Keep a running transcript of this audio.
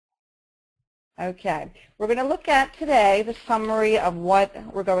Okay, we're going to look at today the summary of what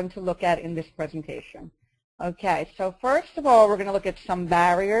we're going to look at in this presentation. Okay, so first of all, we're going to look at some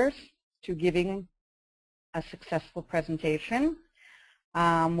barriers to giving a successful presentation.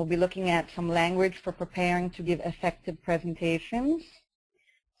 We'll be looking at some language for preparing to give effective presentations,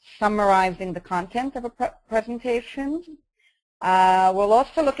 summarizing the content of a presentation. We'll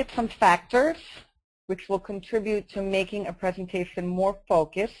also look at some factors which will contribute to making a presentation more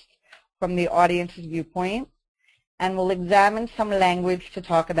focused from the audience's viewpoint, and we'll examine some language to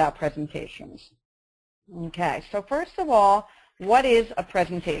talk about presentations. Okay, so first of all, what is a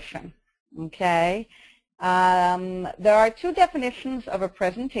presentation? Okay, there are two definitions of a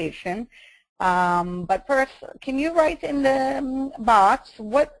presentation, but first, can you write in the box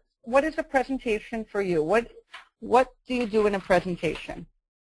what is a presentation for you? What do you do in a presentation?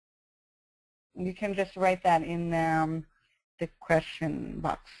 You can just write that in the question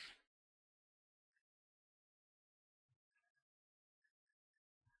box.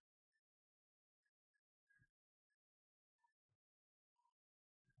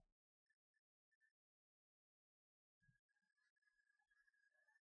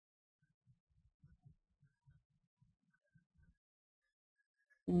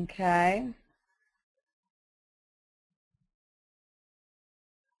 Okay.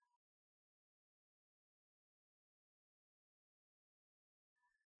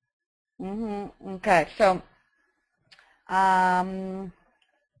 Okay, so I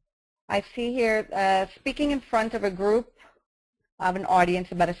see here speaking in front of a group of an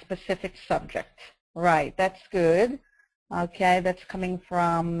audience about a specific subject. Right, that's good. Okay, that's coming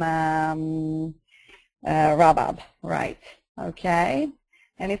from Rabab. Right, okay.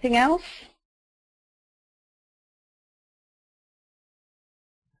 Anything else?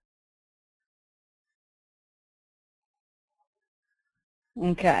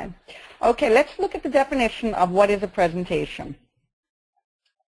 Okay. Okay, let's look at the definition of what is a presentation.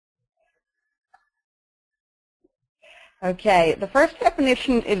 Okay, the first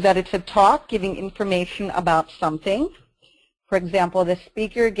definition is that it's a talk giving information about something. For example, the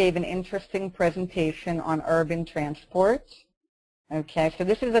speaker gave an interesting presentation on urban transport. Okay, so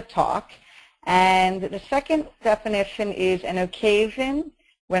this is a talk. And the second definition is an occasion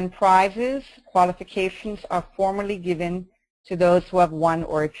when prizes, qualifications are formally given to those who have won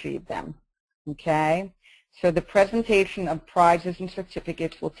or achieved them. Okay, so the presentation of prizes and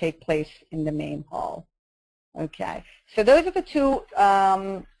certificates will take place in the main hall. Okay, so those are the two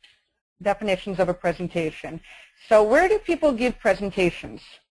definitions of a presentation. So where do people give presentations?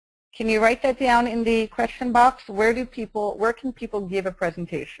 Can you write that down in the question box? Where can people give a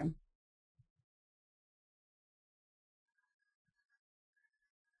presentation?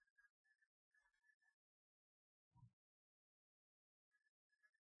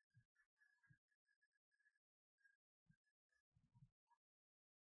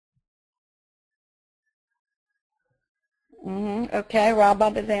 Okay,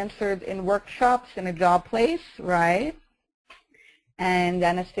 Rabab has answered in workshops, in a job place, right? And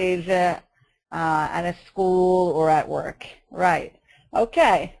Anastasia at a school or at work, right?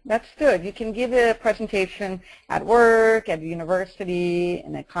 Okay, that's good. You can give a presentation at work, at a university,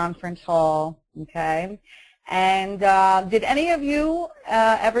 in a conference hall, okay? And did any of you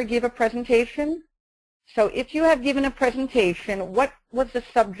ever give a presentation? So if you have given a presentation, what was the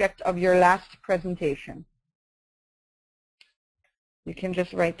subject of your last presentation? You can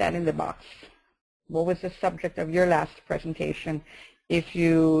just write that in the box. What was the subject of your last presentation if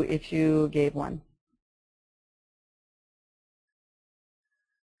you gave one?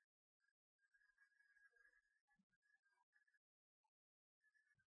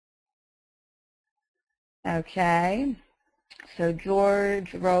 Okay. So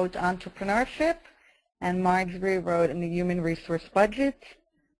George wrote entrepreneurship, and Marjorie wrote in the human resource budget.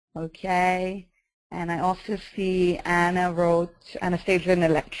 Okay. And I also see Anna wrote Anastasia in a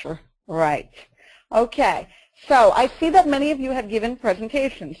lecture. Right. Okay. So I see that many of you have given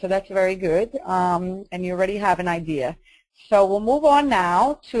presentations, so that's very good, and you already have an idea. So we'll move on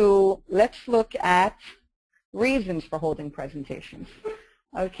now to, let's look at reasons for holding presentations.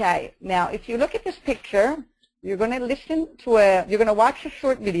 Okay. Now, if you look at this picture, you're going to watch a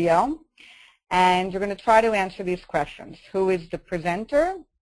short video, and you're going to try to answer these questions. Who is the presenter?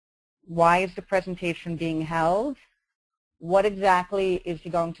 Why is the presentation being held? What exactly is he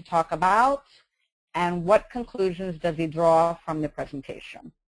going to talk about? And what conclusions does he draw from the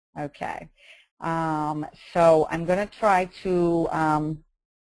presentation? Okay. So I'm going to try to, I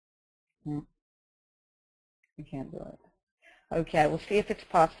can't do it. Okay, we'll see if it's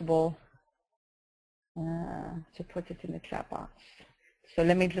possible to put it in the chat box. So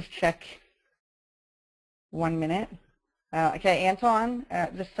let me just check 1 minute. Okay, Anton,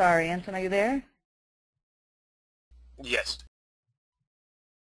 sorry, Anton, are you there? Yes.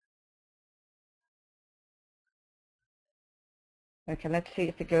 Okay, let's see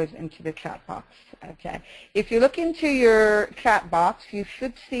if it goes into the chat box. Okay, if you look into your chat box, you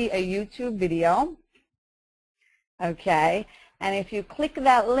should see a YouTube video. Okay, and if you click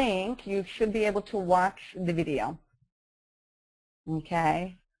that link, you should be able to watch the video.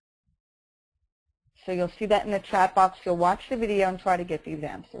 Okay, so you'll see that in the chat box. You'll watch the video and try to get these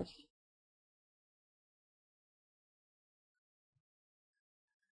answers.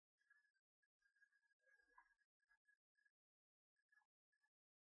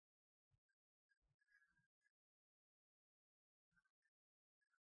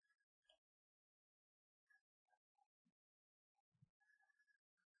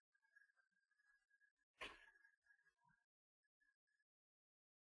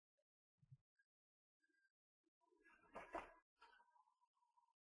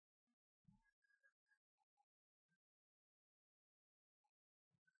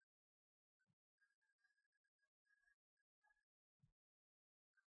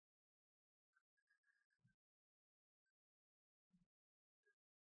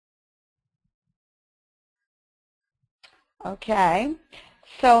 Okay,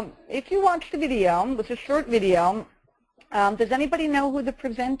 so if you watch the video, it's a short video. Does anybody know who the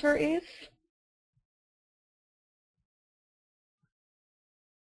presenter is?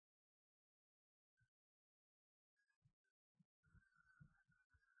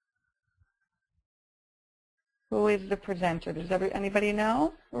 Who is the presenter? Does anybody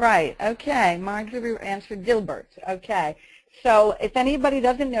know? Right, okay. Marjorie answered Dilbert. Okay, so if anybody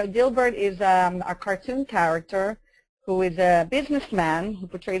doesn't know, Dilbert is a cartoon character who is a businessman, who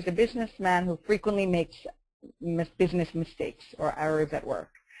portrays a businessman who frequently makes business mistakes or errors at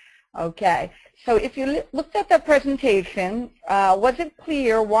work. Okay, so if you looked at that presentation, was it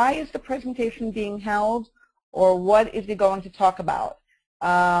clear why is the presentation being held, or what is he going to talk about?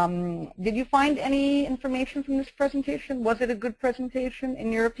 Did you find any information from this presentation? Was it a good presentation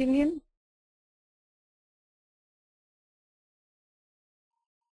in your opinion?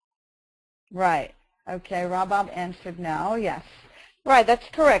 Right. Okay, Rabab answered no. Yes. Right, that's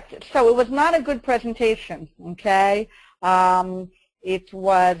correct. So it was not a good presentation, okay? It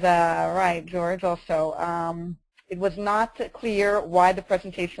was, right, George, also, it was not clear why the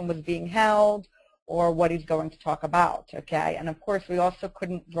presentation was being held or what he's going to talk about, okay? And of course, we also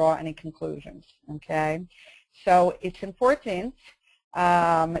couldn't draw any conclusions, okay? So it's important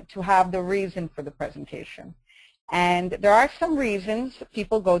to have the reason for the presentation. And there are some reasons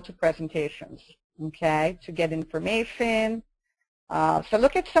people go to presentations, okay, to get information. So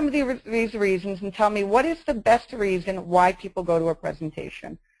look at some of these reasons and tell me what is the best reason why people go to a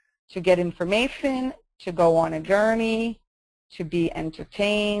presentation. To get information, to go on a journey, to be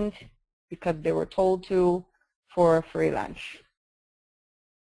entertained because they were told to, for a free lunch.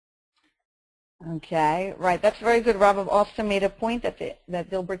 Okay, right, that's very good. Rob also made a point that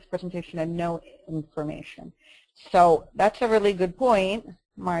Dilbert's presentation had no information. So that's a really good point,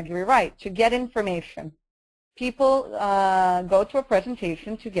 Marjorie, right, to get information. People go to a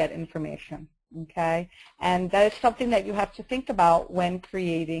presentation to get information, okay? And that is something that you have to think about when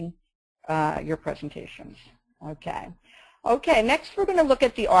creating your presentations, okay? Okay, next we're going to look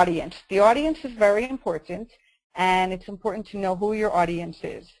at the audience. The audience is very important, and it's important to know who your audience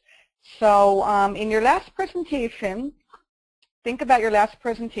is. So in your last presentation, think about your last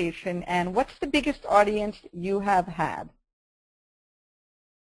presentation and what's the biggest audience you have had?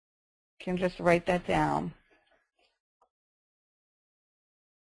 You can just write that down.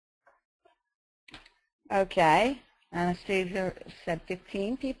 Okay, Anastasia said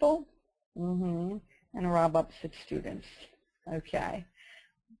 15 people. And Rob up said students. Okay.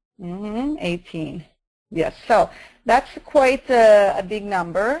 18. Yes, so that's quite a big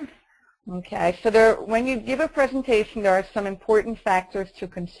number. Okay, so when you give a presentation, there are some important factors to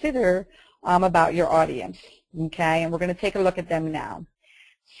consider about your audience. Okay, and we're going to take a look at them now.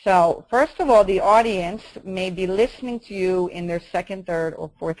 So first of all, the audience may be listening to you in their second, third, or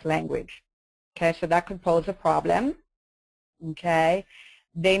fourth language. Okay, so that could pose a problem. Okay,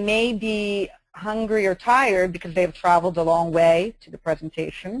 they may be hungry or tired because they've traveled a long way to the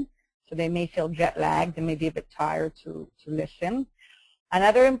presentation. So they may feel jet lagged. They may be a bit tired to listen.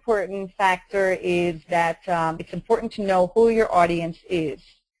 Another important factor is that it's important to know who your audience is,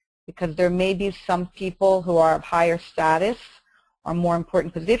 because there may be some people who are of higher status or more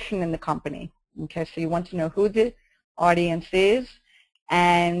important position in the company. Okay, so you want to know who the audience is.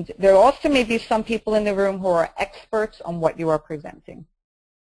 And there also may be some people in the room who are experts on what you are presenting.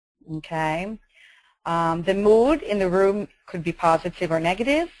 Okay. The mood in the room could be positive or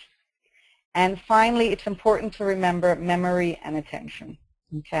negative. And finally, it's important to remember memory and attention.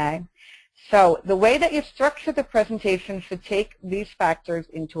 Okay? So the way that you structure the presentation should take these factors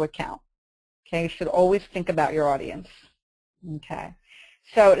into account. Okay? You should always think about your audience. Okay?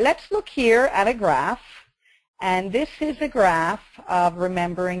 So let's look here at a graph. And this is a graph of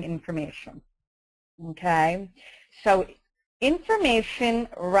remembering information. Okay? So information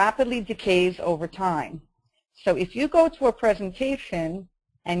rapidly decays over time. So if you go to a presentation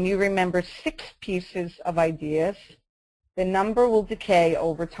and you remember 6 pieces of ideas, the number will decay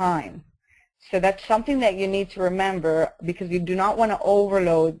over time. So that's something that you need to remember, because you do not want to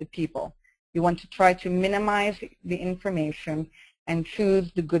overload the people. You want to try to minimize the information and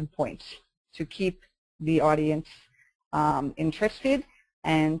choose the good points to keep the audience interested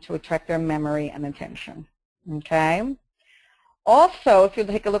and to attract their memory and attention. Okay? Also, if you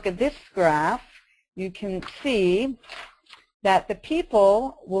take a look at this graph, you can see that the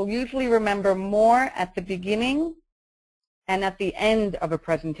people will usually remember more at the beginning and at the end of a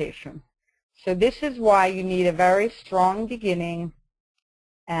presentation. So this is why you need a very strong beginning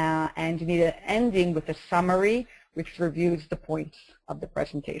and you need an ending with a summary which reviews the points of the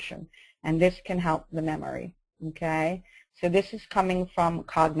presentation. And this can help the memory. Okay? So this is coming from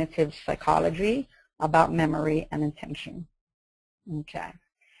cognitive psychology about memory and attention. Okay.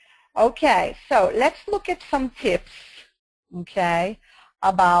 Okay, so let's look at some tips, okay,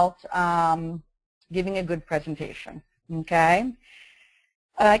 about giving a good presentation. Okay.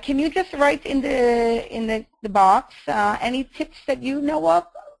 Can you just write in the box any tips that you know of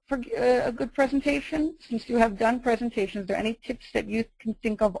for a good presentation? Since you have done presentations, are there any tips that you can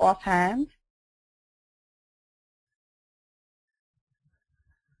think of offhand?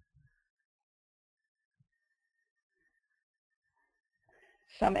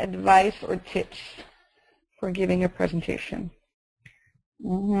 Some advice or tips for giving a presentation.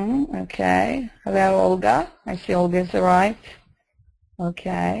 Okay. Hello, Olga. I see Olga's arrived.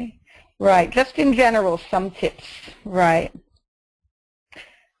 Okay. Right. Just in general, some tips. Right.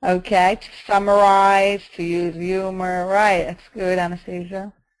 Okay. To summarize, to use humor. Right. That's good,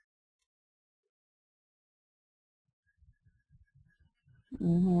 Anastasia.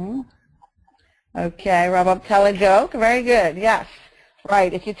 Okay. Rabab, tell a joke. Very good. Yes.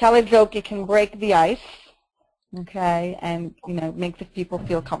 Right. If you tell a joke, you can break the ice. Okay. And, make the people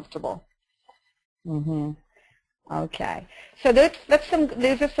feel comfortable. Okay, so those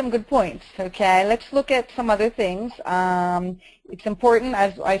are some good points. Okay, let's look at some other things. It's important,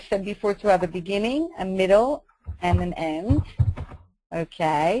 as I said before, to have a beginning, a middle, and an end.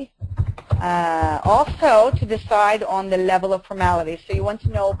 Okay. Also, to decide on the level of formality. So you want to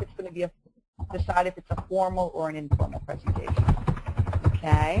know if it's going to be decide if it's a formal or an informal presentation.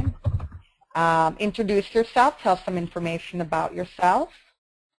 Okay. Introduce yourself. Tell some information about yourself.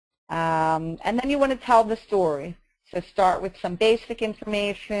 And then you want to tell the story. So start with some basic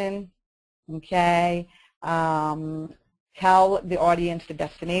information, okay? Tell the audience the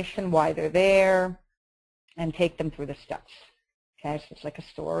destination, why they're there, and take them through the steps. Okay, so it's like a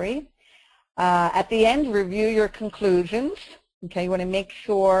story. At the end, review your conclusions. Okay, you want to make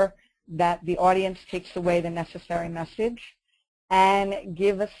sure that the audience takes away the necessary message, and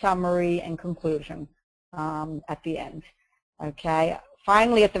give a summary and conclusion at the end. Okay.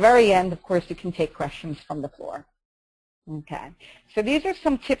 Finally, at the very end, of course, you can take questions from the floor. Okay. So these are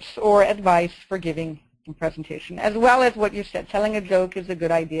some tips or advice for giving a presentation, as well as what you said. Telling a joke is a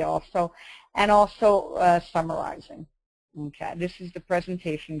good idea also, and also summarizing. Okay. This is the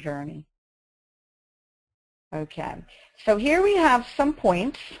presentation journey. Okay. So here we have some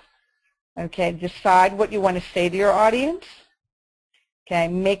points. Okay. Decide what you want to say to your audience. Okay.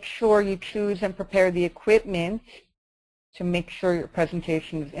 Make sure you choose and prepare the equipment to make sure your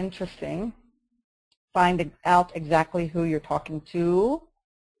presentation is interesting. Find out exactly who you're talking to.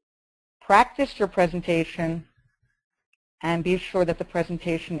 Practice your presentation and be sure that the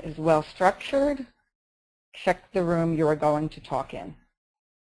presentation is well structured. Check the room you are going to talk in.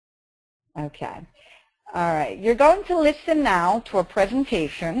 Okay. All right. You're going to listen now to a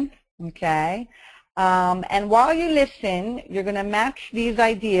presentation. Okay. And while you listen, you're going to match these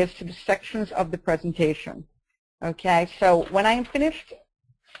ideas to the sections of the presentation. Okay, so when I'm finished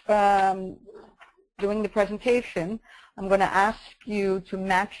doing the presentation, I'm going to ask you to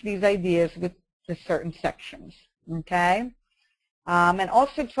match these ideas with the certain sections. Okay, and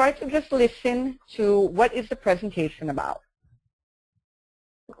also try to just listen to what is the presentation about.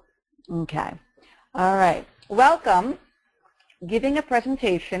 Okay, all right. Welcome. Giving a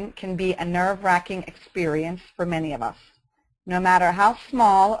presentation can be a nerve-wracking experience for many of us, no matter how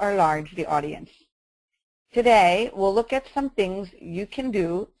small or large the audience. Today, we'll look at some things you can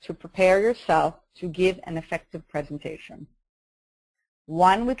do to prepare yourself to give an effective presentation.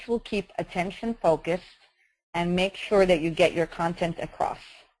 One which will keep attention focused and make sure that you get your content across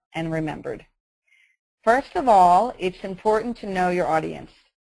and remembered. First of all, it's important to know your audience.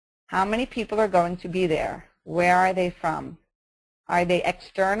 How many people are going to be there? Where are they from? Are they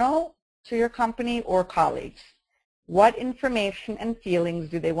external to your company or colleagues? What information and feelings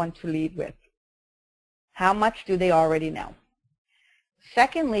do they want to lead with? How much do they already know?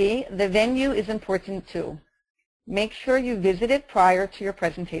 Secondly, the venue is important too. Make sure you visit it prior to your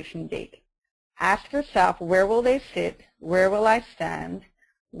presentation date. Ask yourself, where will they sit? Where will I stand?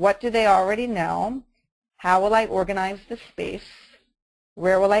 What do they already know? How will I organize the space?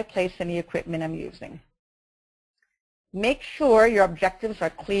 Where will I place any equipment I'm using? Make sure your objectives are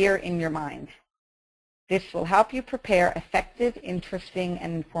clear in your mind. This will help you prepare effective, interesting,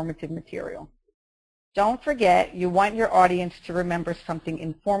 and informative material. Don't forget, you want your audience to remember something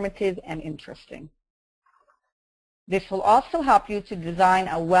informative and interesting. This will also help you to design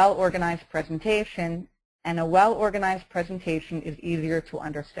a well-organized presentation, and a well-organized presentation is easier to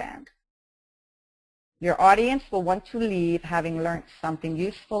understand. Your audience will want to leave having learned something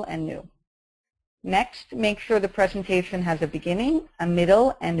useful and new. Next, make sure the presentation has a beginning, a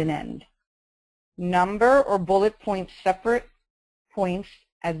middle, and an end. Number or bullet point separate points,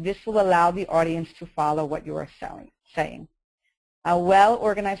 as this will allow the audience to follow what you are saying. A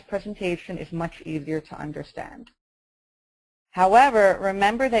well-organized presentation is much easier to understand. However,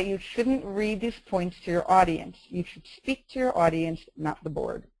 remember that you shouldn't read these points to your audience. You should speak to your audience, not the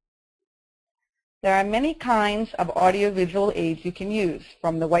board. There are many kinds of audiovisual aids you can use,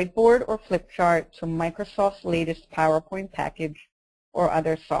 from the whiteboard or flip chart to Microsoft's latest PowerPoint package or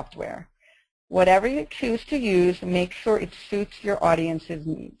other software. Whatever you choose to use, make sure it suits your audience's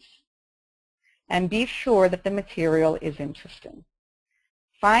needs. And be sure that the material is interesting.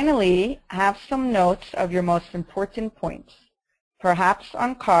 Finally, have some notes of your most important points, perhaps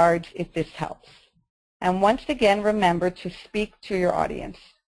on cards if this helps. And once again, remember to speak to your audience.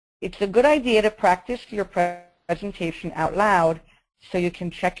 It's a good idea to practice your presentation out loud so you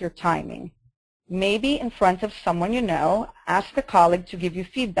can check your timing. Maybe in front of someone you know, ask a colleague to give you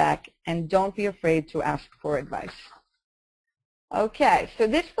feedback, and don't be afraid to ask for advice. Okay, so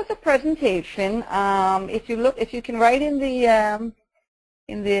this was a presentation. If you can write in the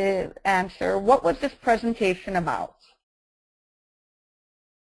answer, what was this presentation about?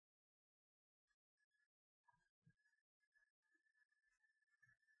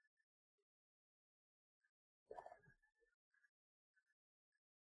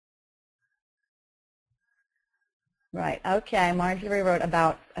 Right, okay, Marjorie wrote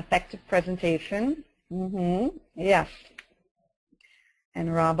about effective presentation. Yes.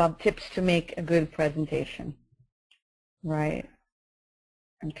 And Rob, tips to make a good presentation. Right.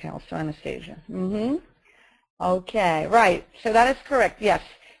 Okay, also Anastasia. Okay, right, so that is correct, yes.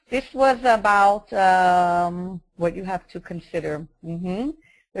 This was about what you have to consider. Those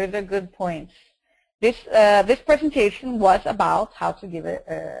are good points. This presentation was about how to give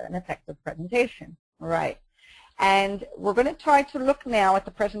an effective presentation. Right. And we're going to try to look now at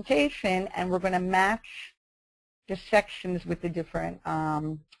the presentation, and we're going to match the sections with the different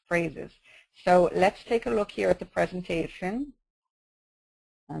phrases. So let's take a look here at the presentation.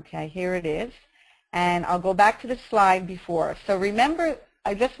 Okay, here it is. And I'll go back to the slide before. So remember,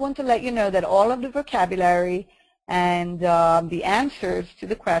 I just want to let you know that all of the vocabulary and the answers to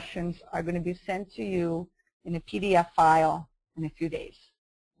the questions are going to be sent to you in a PDF file in a few days.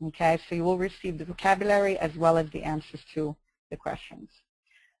 Okay, so you will receive the vocabulary as well as the answers to the questions.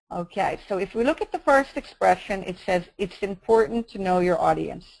 Okay, so if we look at the first expression, it says it's important to know your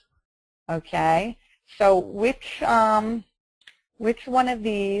audience. Okay, so which one of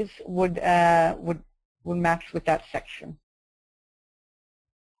these would match with that section?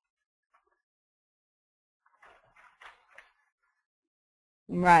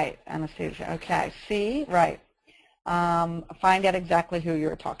 Right, Anastasia. Okay, C, right. Find out exactly who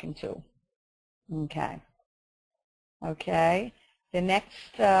you're talking to. Okay. Okay. The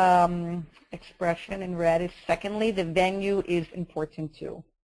next expression in red is, secondly, the venue is important too.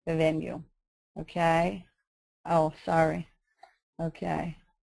 The venue. Okay. Oh, sorry. Okay.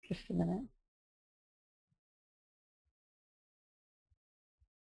 Just a minute.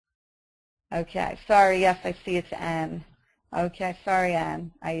 Okay. Sorry. Yes, I see it's Anne. Okay. Sorry,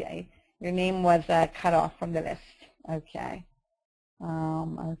 Anne. Your name was cut off from the list. Okay.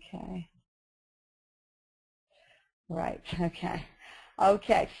 Okay. Right. Okay.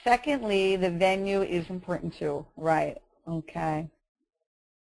 Okay. Secondly, the venue is important too. Right. Okay.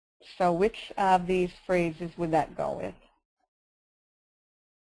 So which of these phrases would that go with?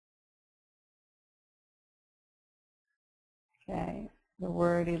 Okay, the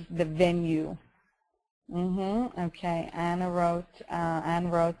word is the venue. Okay, Anne wrote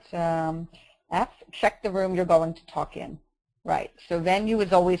F, check the room you're going to talk in. Right, so venue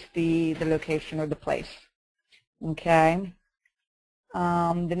is always the location or the place. Okay.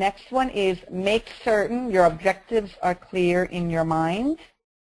 The next one is make certain your objectives are clear in your mind.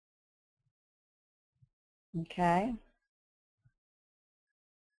 Okay.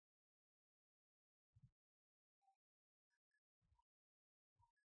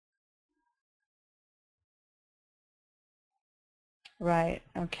 Right.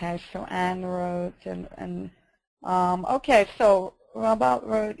 Okay. So Anne wrote okay. So Robert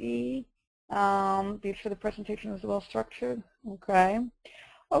wrote E. Be sure the presentation is well structured. Okay.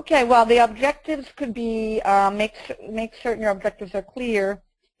 Okay. Well, the objectives could be make certain your objectives are clear.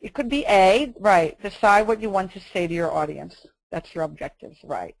 It could be A. Right. Decide what you want to say to your audience. That's your objectives.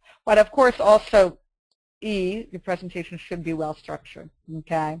 Right. But of course, also E. Your presentation should be well structured.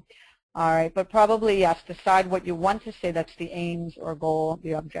 Okay. All right, but probably, yes, decide what you want to say. That's the aims or goal,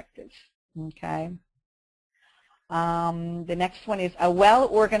 the objectives. Okay. The next one is a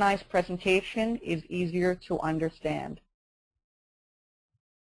well-organized presentation is easier to understand.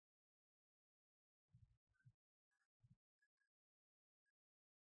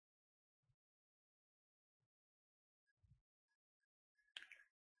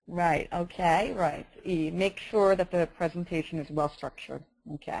 Right, okay, right. E, make sure that the presentation is well-structured.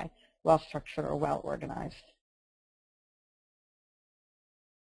 Okay, well-structured or well-organized.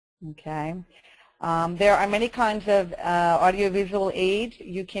 Okay. There are many kinds of audiovisual aids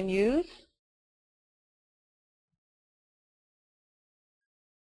you can use.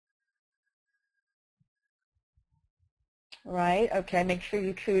 Right, okay, make sure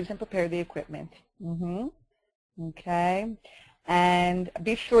you choose and prepare the equipment. Okay, and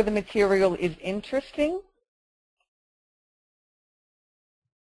be sure the material is interesting.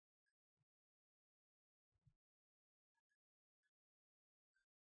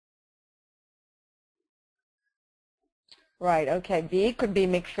 Right, okay, B could be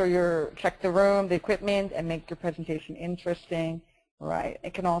make sure you check the room, the equipment, and make your presentation interesting. Right,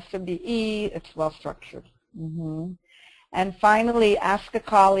 it can also be E, it's well structured. And finally, ask a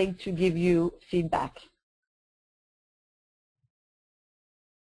colleague to give you feedback.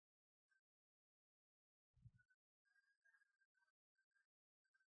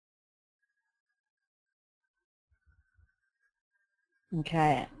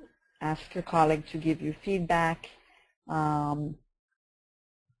 Okay, ask your colleague to give you feedback.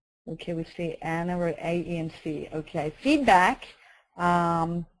 Okay, we see Anna or A, E, and C. Okay, feedback.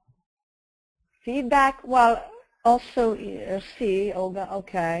 Feedback, well, also C, Olga,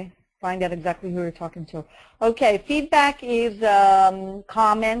 okay. Find out exactly who you're talking to. Okay, feedback is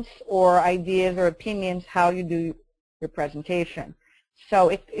comments or ideas or opinions how you do your presentation. So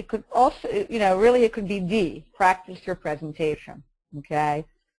it could also, really it could be D, practice your presentation, okay?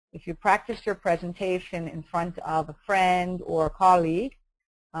 If you practice your presentation in front of a friend or a colleague,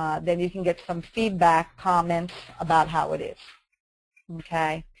 then you can get some feedback, comments about how it is,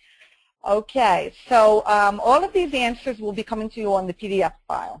 okay? Okay, so all of these answers will be coming to you on the PDF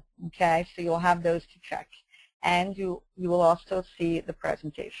file, okay? So you'll have those to check. And you will also see the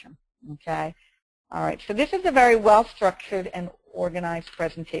presentation, okay? All right, so this is a very well-structured and organized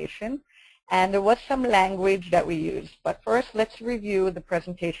presentation. And there was some language that we used. But first, let's review the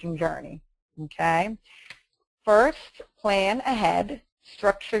presentation journey, okay? First, plan ahead,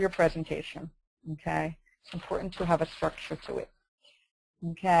 structure your presentation, okay? It's important to have a structure to it,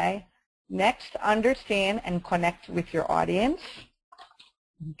 okay? Next, understand and connect with your audience.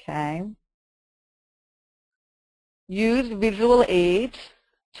 Okay. Use visual aids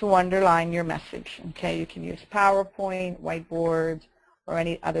to underline your message. Okay, you can use PowerPoint, whiteboards, or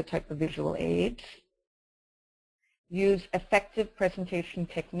any other type of visual aids. Use effective presentation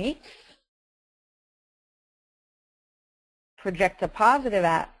techniques. Project a positive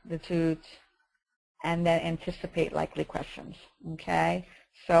attitude, and then anticipate likely questions. Okay.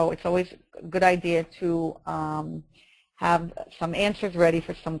 So it's always a good idea to have some answers ready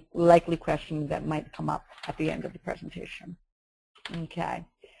for some likely questions that might come up at the end of the presentation. Okay.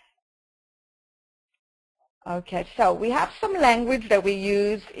 Okay, so we have some language that we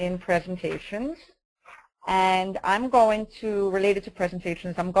use in presentations, and I'm going to, related to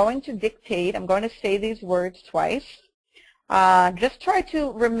presentations, I'm going to dictate, I'm going to say these words twice. Just try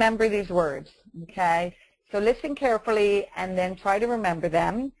to remember these words, okay? So listen carefully and then try to remember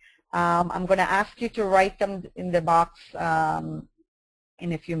them. I'm going to ask you to write them in the box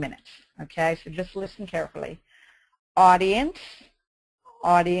in a few minutes. Okay, so just listen carefully. Audience,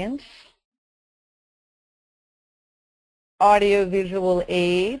 audience, audiovisual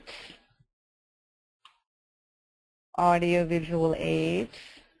aids, audiovisual aids,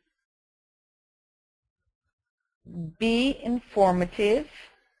 be informative,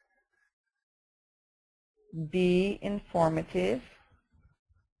 be informative,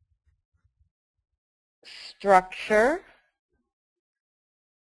 structure,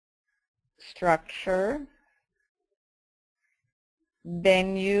 structure,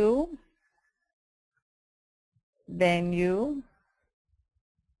 venue, venue,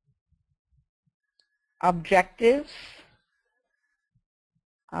 objectives,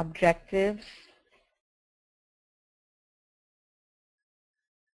 objectives,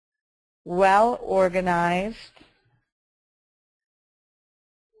 well organized,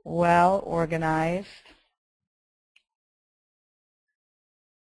 well organized,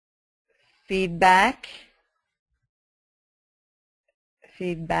 feedback,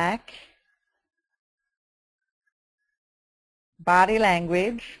 feedback, body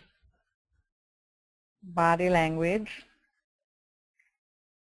language, body language,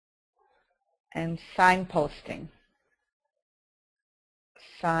 and signposting,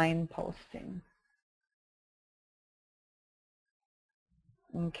 signposting.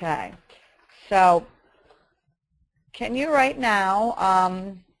 Okay, so can you right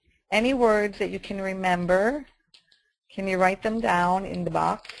now, any words that you can remember, can you write them down in the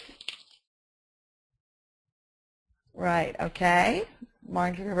box? Right, okay.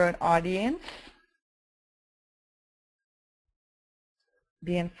 Marjorie wrote audience.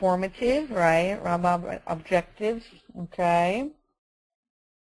 Be informative, right? Rob, objectives, okay.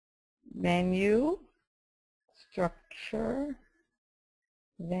 Venue, structure,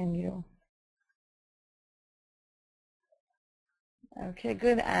 venue. Okay,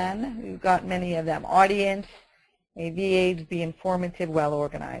 good, Anne. You've got many of them. Audience, AV aids, be informative, well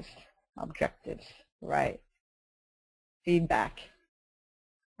organized. Objectives, right. Feedback.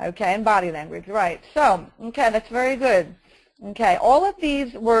 Okay, and body language, right. So, okay, that's very good. Okay, all of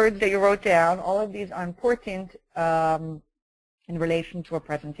these words that you wrote down, all of these are important in relation to a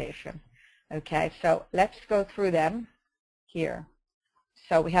presentation. Okay, so let's go through them here.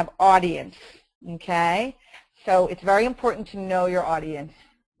 So we have audience, okay. So it's very important to know your audience,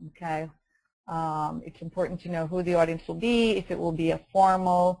 okay. It's important to know who the audience will be, if it will be a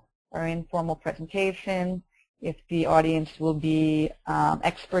formal or informal presentation, if the audience will be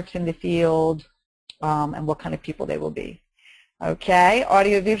experts in the field, and what kind of people they will be. Okay,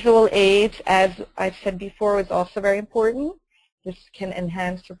 audiovisual aids, as I said before, is also very important. This can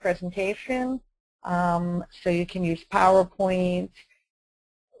enhance your presentation, so you can use PowerPoint,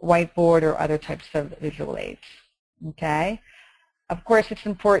 whiteboard, or other types of visual aids. Okay, of course it's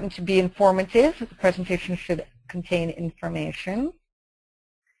important to be informative. The presentation should contain information,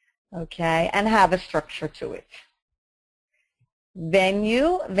 okay, and have a structure to it.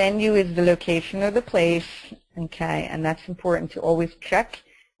 Venue, venue is the location or the place, okay, and that's important to always check,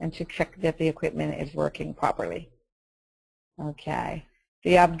 and to check that the equipment is working properly. Okay,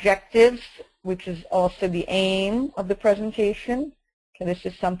 the objectives, which is also the aim of the presentation. Okay, this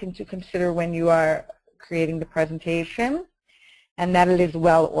is something to consider when you are creating the presentation, and that it is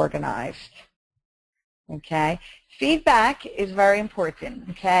well organized. Okay, feedback is very important.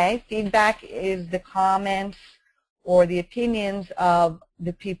 Okay, feedback is the comments or the opinions of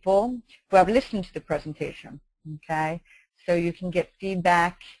the people who have listened to the presentation. Okay, so you can get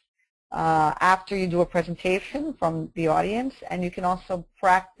feedback after you do a presentation from the audience, and you can also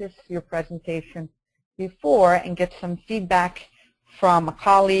practice your presentation before and get some feedback from a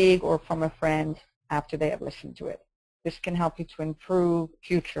colleague or from a friend after they have listened to it. This can help you to improve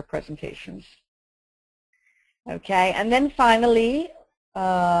future presentations. Okay, and then finally,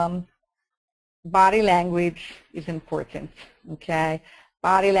 body language is important. Okay,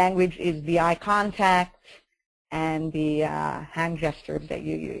 body language is the eye contact and the hand gestures that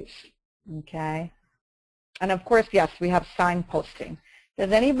you use. Okay, and of course, yes, we have signposting.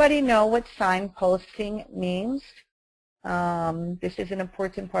 Does anybody know what signposting means? This is an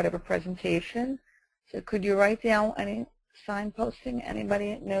important part of a presentation. So could you write down any signposting?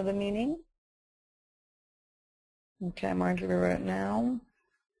 Anybody know the meaning? Okay, Marjorie wrote it now.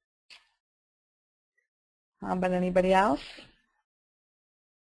 How about anybody else?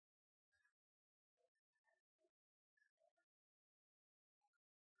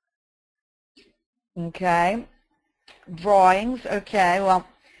 Okay, drawings. Okay, well,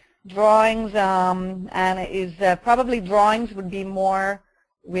 drawings, and is probably drawings would be more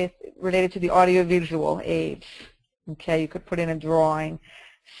related to the audiovisual aids. Okay, you could put in a drawing.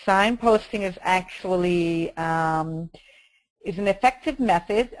 Signposting is actually is an effective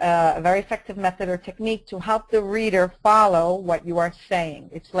method, a very effective method or technique to help the reader follow what you are saying.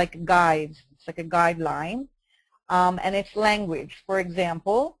 It's like guides. It's like a guideline. And it's language. For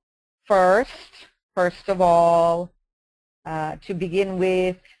example, first of all, to begin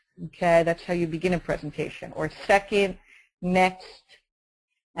with, okay, that's how you begin a presentation. Or second, next,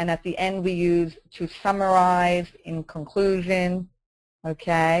 and at the end we use to summarize, in conclusion,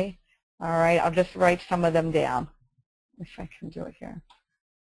 okay. All right, I'll just write some of them down. If I can do it here.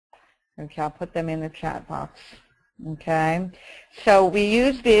 Okay, I'll put them in the chat box. Okay, so we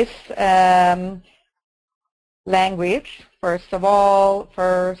use this language, first of all,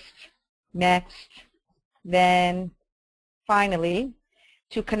 first, next, then, finally,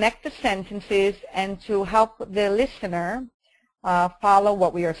 to connect the sentences and to help the listener follow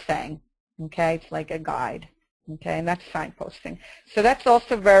what we are saying. Okay, it's like a guide. Okay, and that's signposting. So that's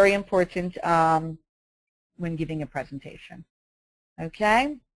also very important when giving a presentation.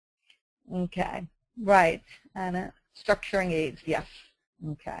 Okay? Okay. Right. And structuring aids, yes.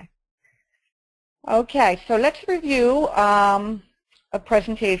 Okay. Okay, so let's review a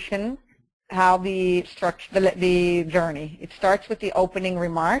presentation, how the structure, the journey. It starts with the opening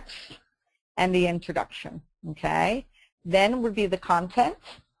remarks and the introduction. Okay? Then would be the content,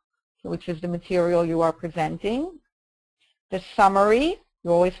 which is the material you are presenting. The summary. You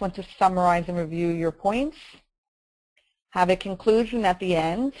always want to summarize and review your points. Have a conclusion at the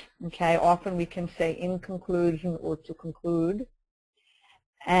end. Okay, often we can say in conclusion or to conclude.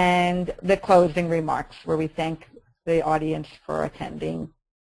 And the closing remarks, where we thank the audience for attending.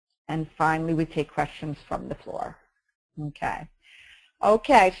 And finally, we take questions from the floor. Okay.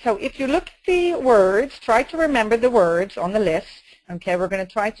 Okay, so if you look at the words, try to remember the words on the list. Okay, we're going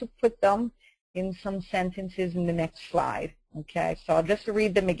to try to put them in some sentences in the next slide. Okay, so I'll just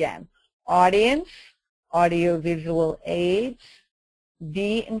read them again. Audience, audiovisual aids,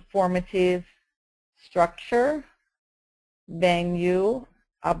 be informative, structure, venue,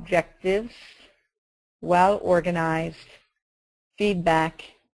 objectives, well organized, feedback,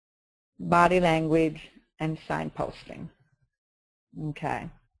 body language, and signposting. Okay.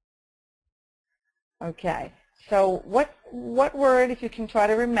 Okay. So what word, if you can try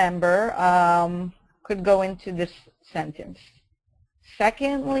to remember, could go into this sentence?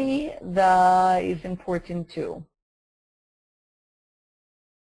 Secondly, the is important too.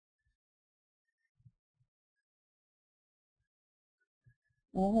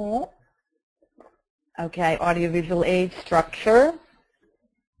 Okay, audiovisual aid, structure.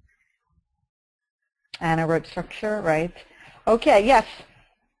 And I wrote structure, right? Okay, yes.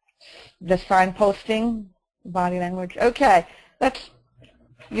 The signposting, body language. Okay,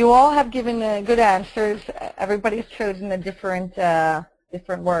 you all have given good answers. Everybody has chosen a different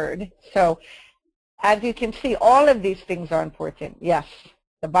word. So as you can see, all of these things are important. Yes,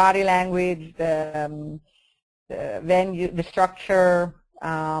 the body language, the venue, the structure,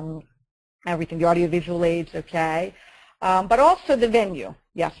 everything, the audiovisual aids, okay. But also the venue.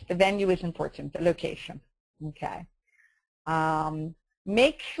 Yes, the venue is important, the location. Okay.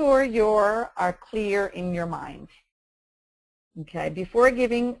 Make sure you are clear in your mind. Okay, before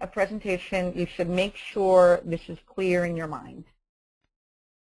giving a presentation, you should make sure this is clear in your mind.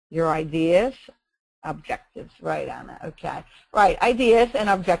 Your ideas, objectives, right, Anna? Okay, right, ideas and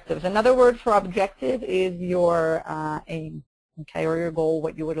objectives. Another word for objective is your aim, okay, or your goal,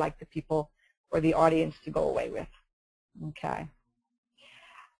 what you would like the people or the audience to go away with. Okay.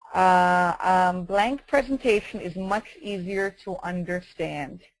 Blank presentation is much easier to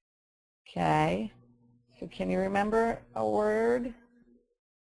understand. Okay. So can you remember a word?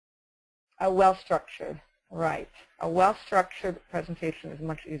 A well-structured. Right. A well-structured presentation is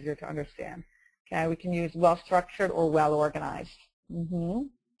much easier to understand. Okay. We can use well-structured or well-organized.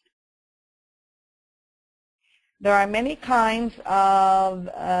 There are many kinds of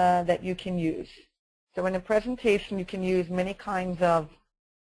that you can use. So in a presentation, you can use many kinds of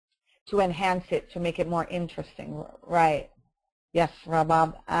to enhance it, to make it more interesting. Right. Yes,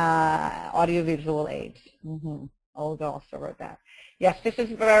 Rabab, audiovisual aids. Olga also wrote that. Yes, this is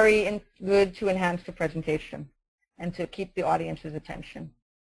very good to enhance the presentation and to keep the audience's attention.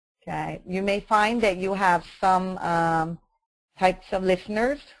 Okay. You may find that you have some types of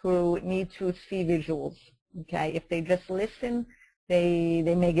listeners who need to see visuals. Okay. If they just listen, they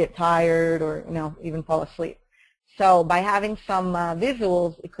may get tired or even fall asleep. So by having some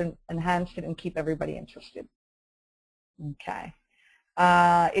visuals, it can enhance it and keep everybody interested. Okay.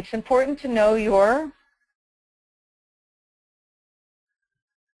 It's important to know your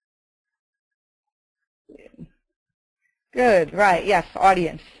Good, right, yes,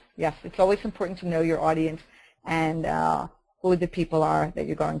 audience. Yes, it's always important to know your audience and who the people are that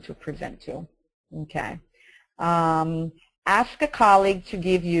you're going to present to. Okay. Ask a colleague to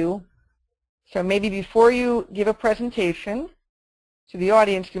give you, so maybe before you give a presentation to the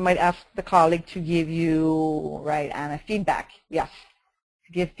audience, you might ask the colleague to give you, right, Anna, feedback. Yes,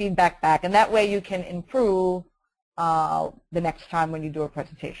 to give feedback back. And that way you can improve the next time when you do a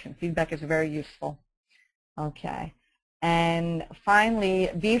presentation. Feedback is very useful. Okay. And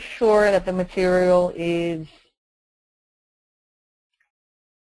finally, be sure that the material is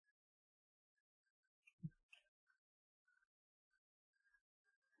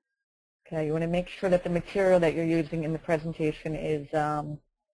okay. You want to make sure that the material that you're using in the presentation is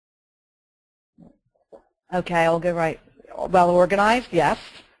okay. I'll get right. Well organized, yes,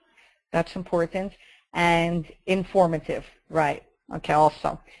 that's important, and informative, right? Okay.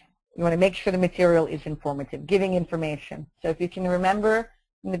 Also, you want to make sure the material is informative, giving information. So if you can remember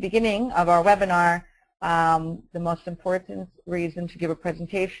in the beginning of our webinar, the most important reason to give a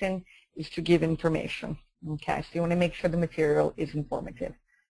presentation is to give information. Okay, so you want to make sure the material is informative.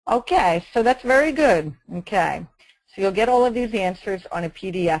 Okay, so that's very good. Okay, so you'll get all of these answers on a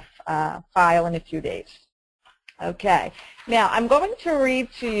PDF file in a few days. Okay, now I'm going to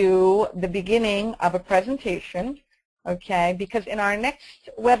read to you the beginning of a presentation. Okay, because in our next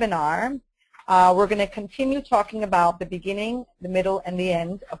webinar, we're going to continue talking about the beginning, the middle, and the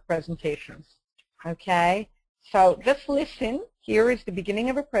end of presentations. Okay, so just listen. Here is the beginning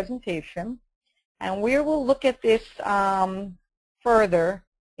of a presentation, and we will look at this further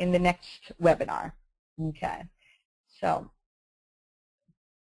in the next webinar. Okay, so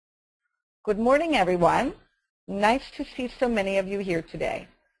good morning, everyone. Nice to see so many of you here today.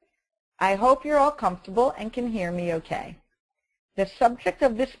 I hope you're all comfortable and can hear me okay. The subject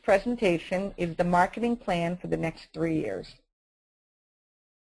of this presentation is the marketing plan for the next 3 years.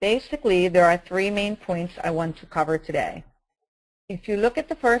 Basically, there are 3 main points I want to cover today. If you look at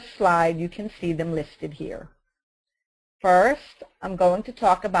the first slide, you can see them listed here. First, I'm going to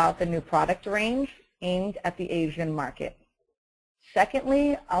talk about the new product range aimed at the Asian market.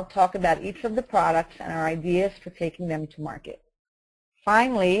 Secondly, I'll talk about each of the products and our ideas for taking them to market.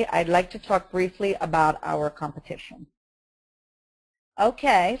 Finally, I'd like to talk briefly about our competition.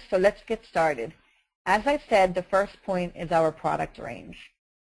 Okay, so let's get started. As I said, the first point is our product range.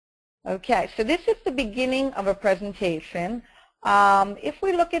 Okay, so this is the beginning of a presentation. If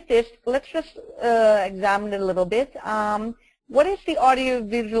we look at this, let's just examine it a little bit. What is the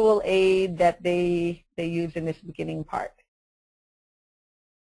audio-visual aid that they use in this beginning part?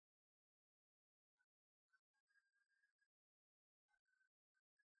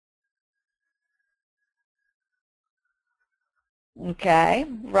 Okay,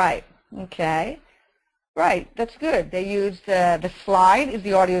 right, okay. Right, that's good. They use the slide is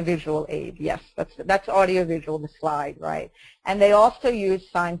the audiovisual aid. Yes, that's audiovisual, the slide, right? And they also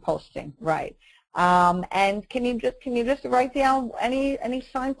use signposting, right? And can you just write down any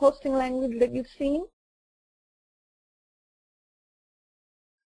signposting language that you've seen?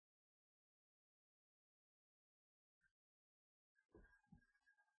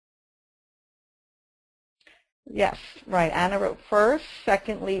 Yes, right. Anna wrote first,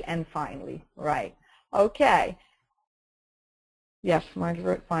 secondly, and finally. Right. Okay. Yes, Margie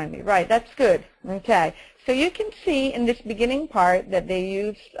wrote finally. Right, that's good. Okay. So you can see in this beginning part that they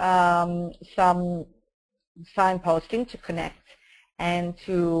use some signposting to connect and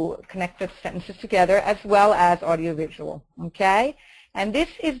to connect the sentences together, as well as audiovisual. Okay. And this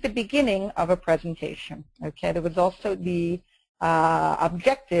is the beginning of a presentation. Okay. There was also the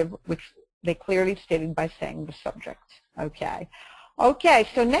objective, which they clearly stated by saying the subject. Okay. Okay,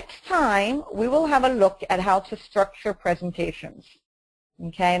 so next time we will have a look at how to structure presentations.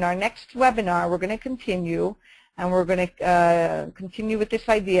 Okay, in our next webinar we're going to continue, and we're going to continue with this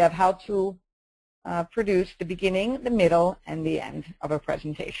idea of how to produce the beginning, the middle, and the end of a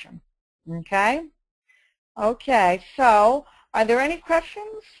presentation. Okay? Okay, so are there any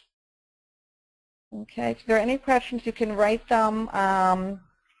questions? Okay, if there are any questions, you can write them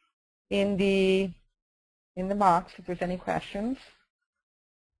in the box if there's any questions.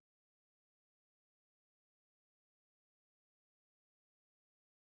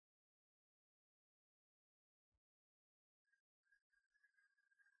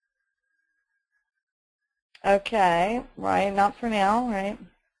 Okay, right, not for now, right?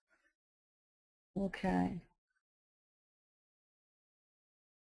 Okay.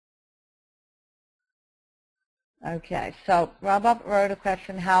 Okay, so Rob wrote a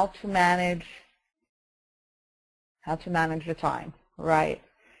question, how to manage the time, right?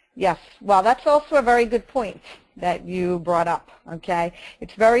 Yes, well, that's also a very good point that you brought up, okay?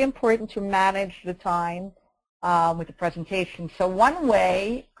 It's very important to manage the time with the presentation. So one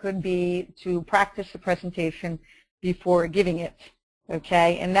way could be to practice the presentation before giving it,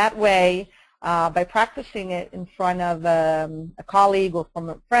 okay? And that way, by practicing it in front of a colleague or from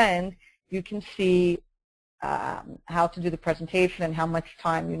a friend, you can see how to do the presentation and how much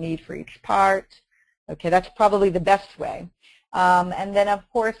time you need for each part. Okay, that's probably the best way. And then, of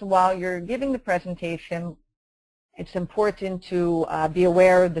course, while you're giving the presentation, it's important to be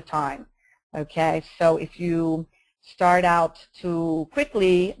aware of the time. Okay, so if you start out too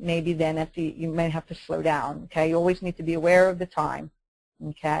quickly, maybe then you may have to slow down. Okay, you always need to be aware of the time.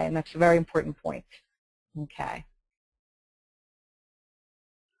 Okay, and that's a very important point. Okay.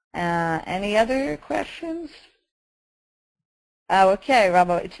 Any other questions? Okay,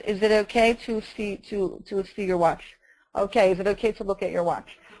 Rabo, is it okay to see your watch? Okay, is it okay to look at your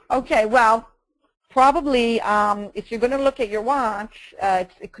watch? Okay, well, probably if you're going to look at your watch,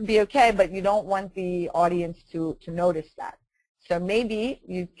 it could be okay, but you don't want the audience to notice that. So maybe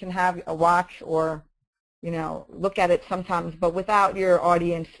you can have a watch or, you know, look at it sometimes, but without your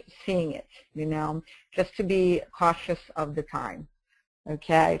audience seeing it, you know, just to be cautious of the time.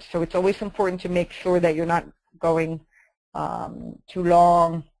 Okay, so it's always important to make sure that you're not going too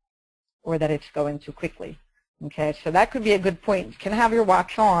long or that it's going too quickly. Okay, so that could be a good point. You can have your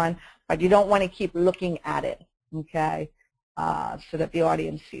watch on, but you don't want to keep looking at it, okay, so that the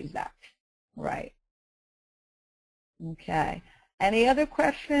audience sees that. Right. Okay. Any other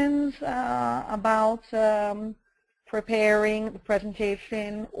questions about preparing the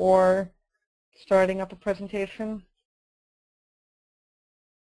presentation or starting up a presentation?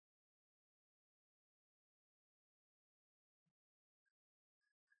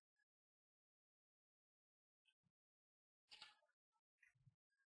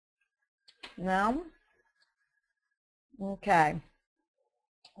 No? Okay.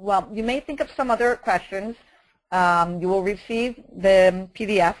 Well, you may think of some other questions. You will receive the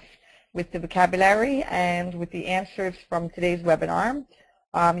PDF with the vocabulary and with the answers from today's webinar.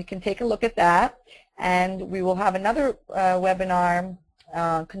 You can take a look at that, and we will have another webinar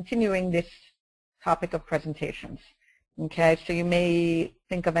continuing this topic of presentations. Okay, so you may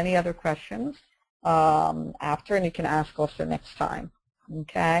think of any other questions after, and you can ask also next time.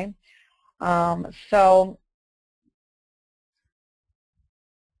 Okay,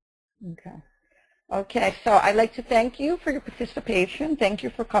 Okay, so I'd like to thank you for your participation. Thank you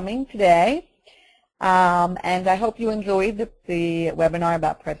for coming today. And I hope you enjoyed the webinar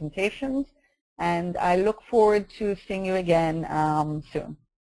about presentations. And I look forward to seeing you again soon.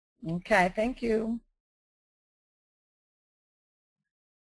 Okay, thank you.